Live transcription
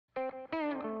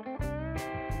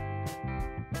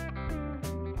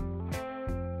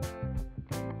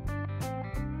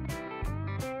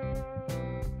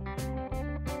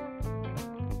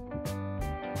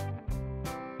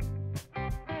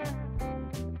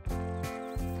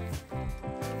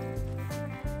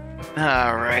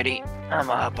Alrighty, I'm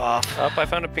gonna hop off. Up, I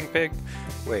found a pink pig.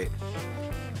 Wait.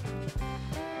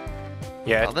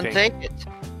 Yeah, Well, it's then pink. take it.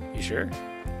 You sure?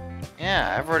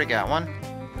 Yeah, I've already got one.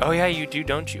 Oh yeah, you do,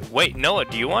 don't you? Wait, Noah,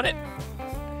 do you want it?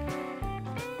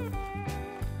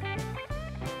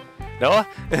 Noah?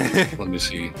 Let me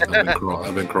see.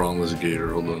 I've been crawling as a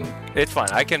gator. Hold on. It's fine.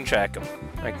 I can track him.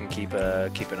 I can keep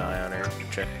an eye on her.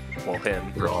 Check. Well,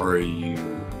 him. Where are you?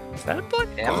 Is that a black?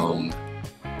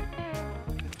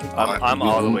 I'm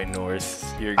all the way north.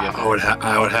 You're good.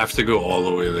 I would have to go all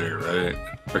the way there, right?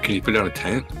 Or can you put down a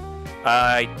tent?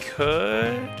 I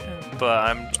could,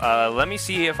 but let me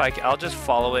see if I'll just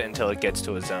follow it until it gets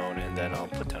to a zone, and then I'll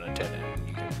put down a tent and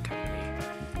you can come to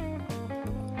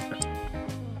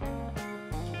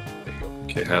me. There you go.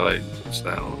 Okay, highlight this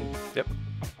down. Yep.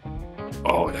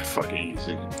 Oh, yeah, fucking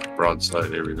easy.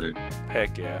 Broadside, everything.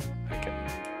 Heck yeah. I can.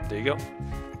 There you go.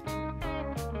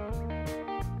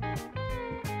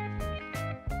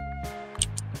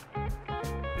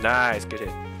 Nice, good hit.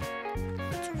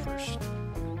 That's the first.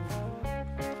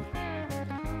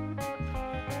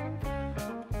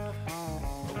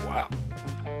 Oh, wow.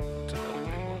 That's another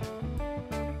big one.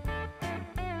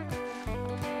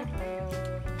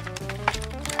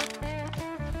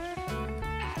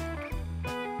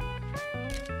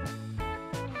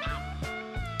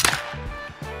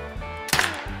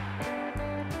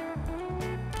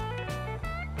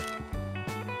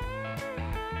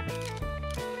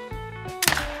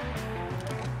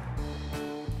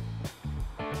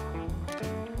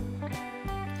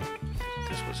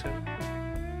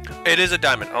 It is a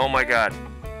diamond. Oh my god.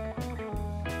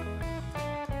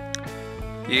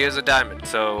 He is a diamond.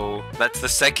 So that's the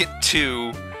second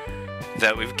two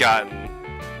that we've gotten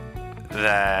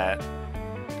that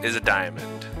is a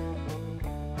diamond.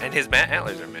 And his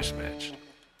antlers are mismatched.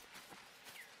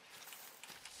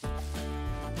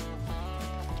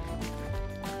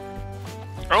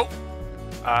 Oh!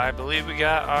 I believe we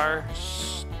got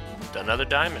another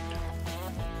diamond.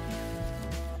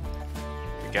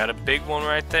 Got a big one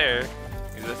right there.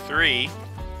 He's a 3.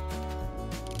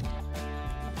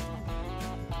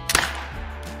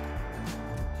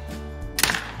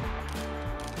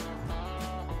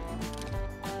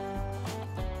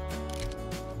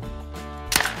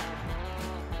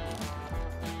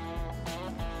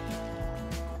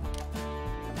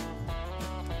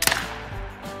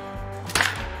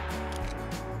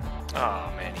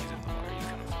 Oh man, he's in the water. He's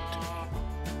gonna float to me.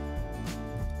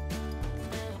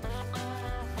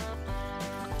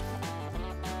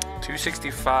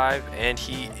 265, and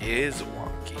he is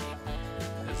wonky.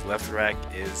 His left rack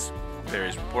is,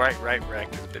 his right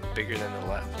rack is a bit bigger than the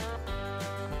left.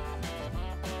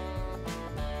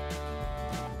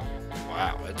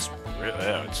 Wow, it's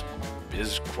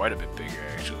is quite a bit bigger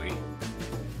actually.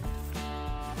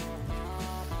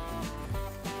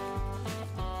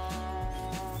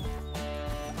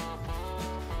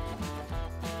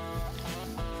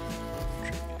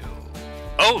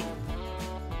 Oh!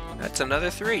 That's another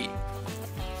 3.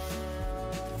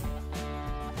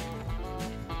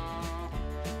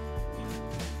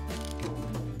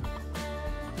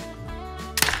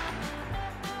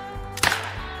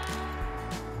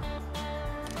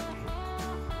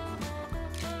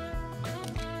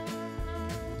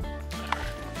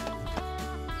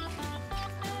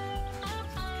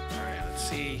 Alright, let's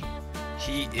see.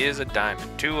 He is a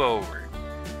diamond. 2 over.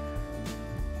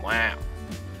 Wow.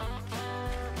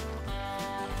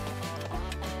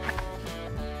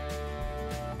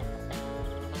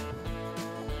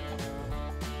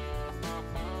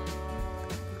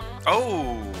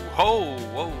 Oh, ho,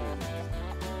 whoa.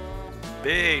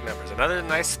 Big numbers. Another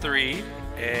nice 3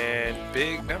 and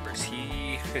big numbers.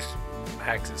 His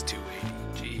max is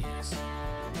 280. Jeez.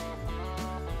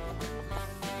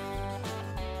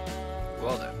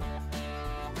 Well done.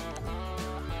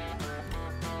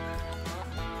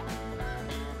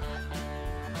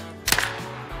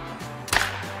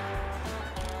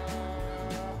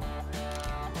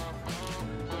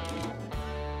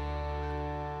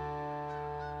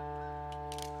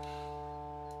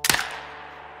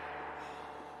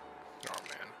 Oh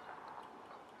man.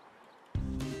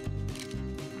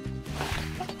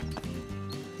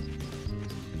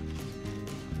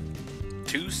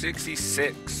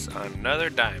 266, another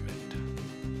diamond.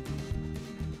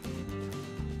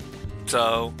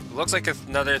 So, looks like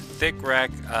another thick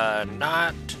rack,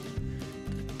 not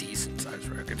a decent sized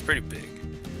rack. It's pretty big.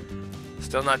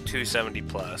 Still not 270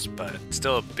 plus, but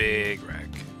still a big rack,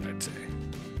 I'd say.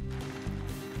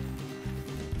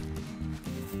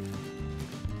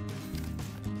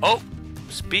 Oh!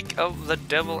 Speak of the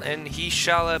devil and he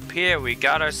shall appear. We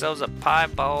got ourselves a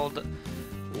piebald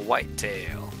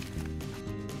whitetail.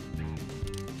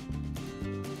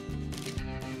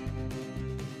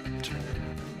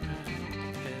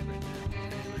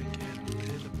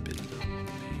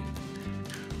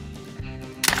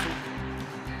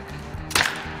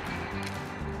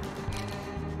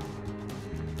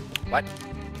 What?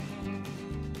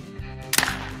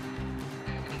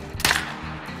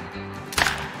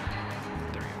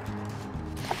 There we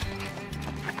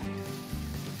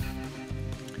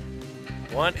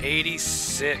go.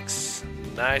 186.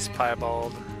 Nice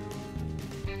piebald.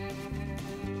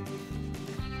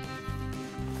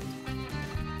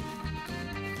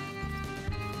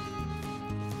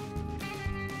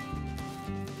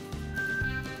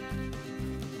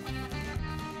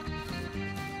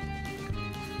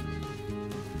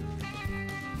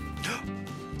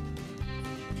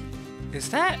 Is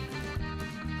that?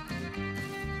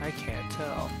 I can't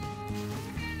tell.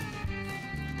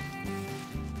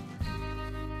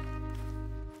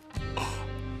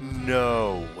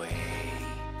 No way.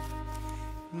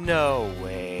 No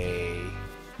way.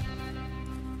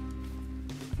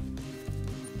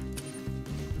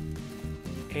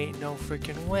 Ain't no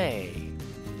freaking way.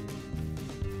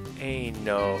 Ain't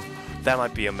no. That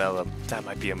might be a mellow. That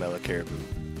might be a mellow caribou.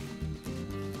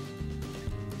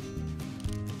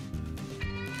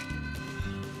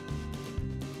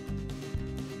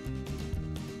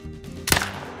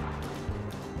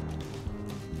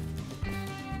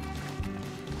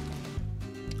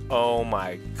 Oh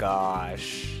my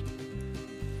gosh.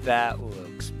 That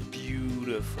looks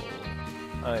beautiful.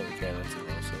 I don't care, that's too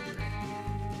low silver.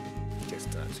 Guess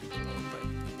not super low,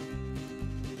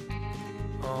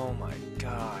 but. Oh my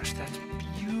gosh, that's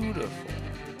beautiful.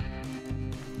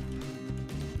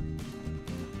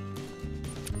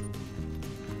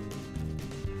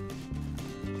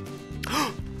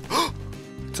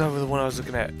 It's over the one I was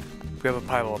looking at. We have a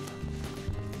piebald.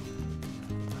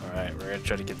 Alright, we're gonna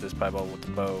try to get this piebald with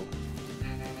the bow.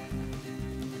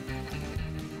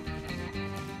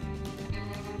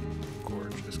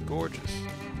 Gorgeous, gorgeous.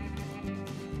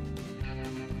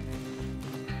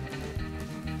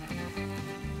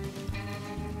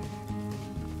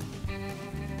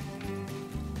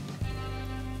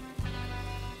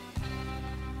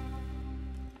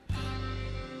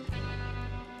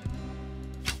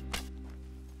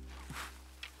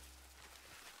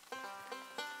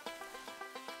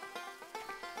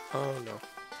 Oh no.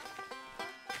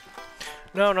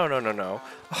 No, no, no, no, no.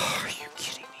 Oh, are you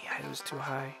kidding me? It was too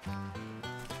high.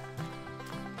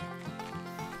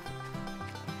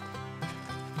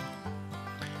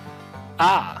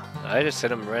 Ah! I just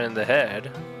hit him right in the head.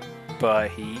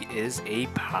 But he is a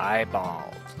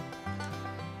piebald.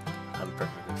 I'm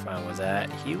perfectly fine with that.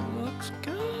 He looks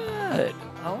good.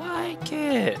 I like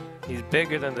it. He's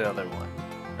bigger than the other one.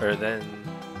 Or than...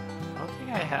 I don't think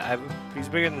I have... He's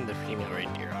bigger than the female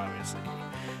reindeer, obviously.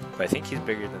 But I think he's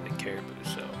bigger than the caribou,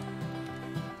 so...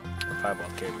 The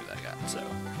piebald caribou that I got, so...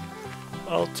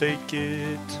 I'll take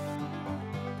it.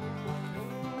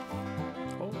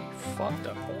 Holy fucked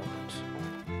up horns.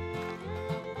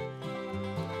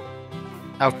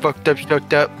 How fucked up,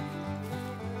 stoked up?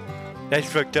 That's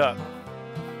fucked up.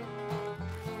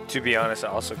 To be honest, I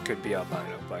also could be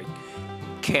albino, but I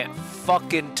can't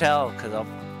fucking tell, because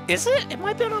I'm... Is it? It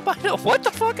might be an albino. What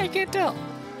the fuck? I can't tell.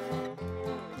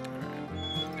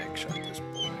 Alright, next shot this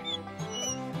boy.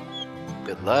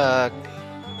 Good luck.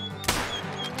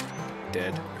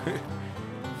 Dead.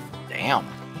 Damn.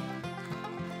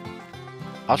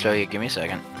 I'll show you. Give me a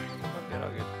second. All good,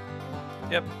 all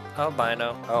good. Yep,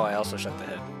 albino. Oh, I also shot the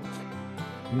head.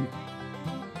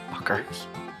 Fucker.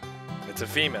 It's a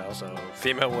female, so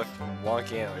female with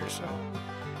wonky antlers, so.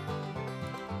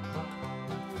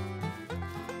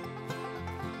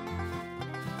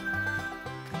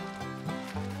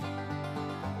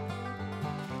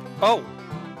 Oh!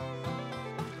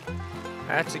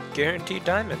 That's a guaranteed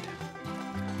diamond.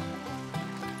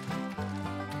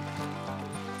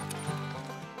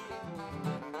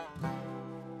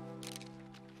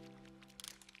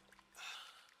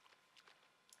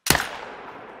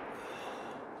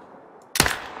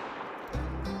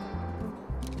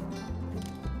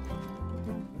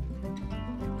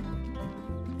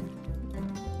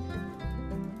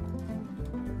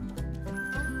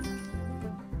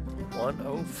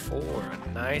 $104, a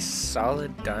nice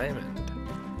solid diamond.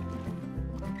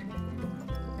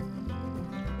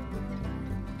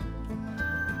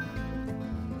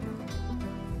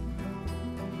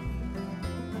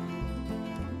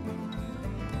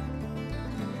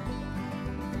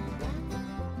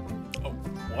 Oh,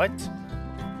 what?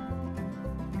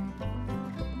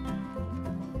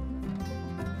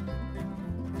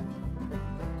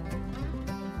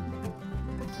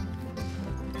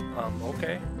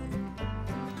 Okay.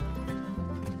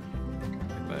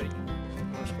 Buddy,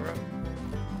 wanna square up?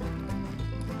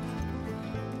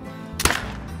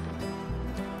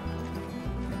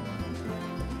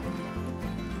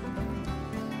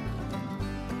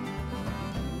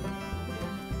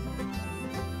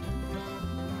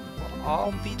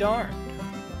 I'll be darned.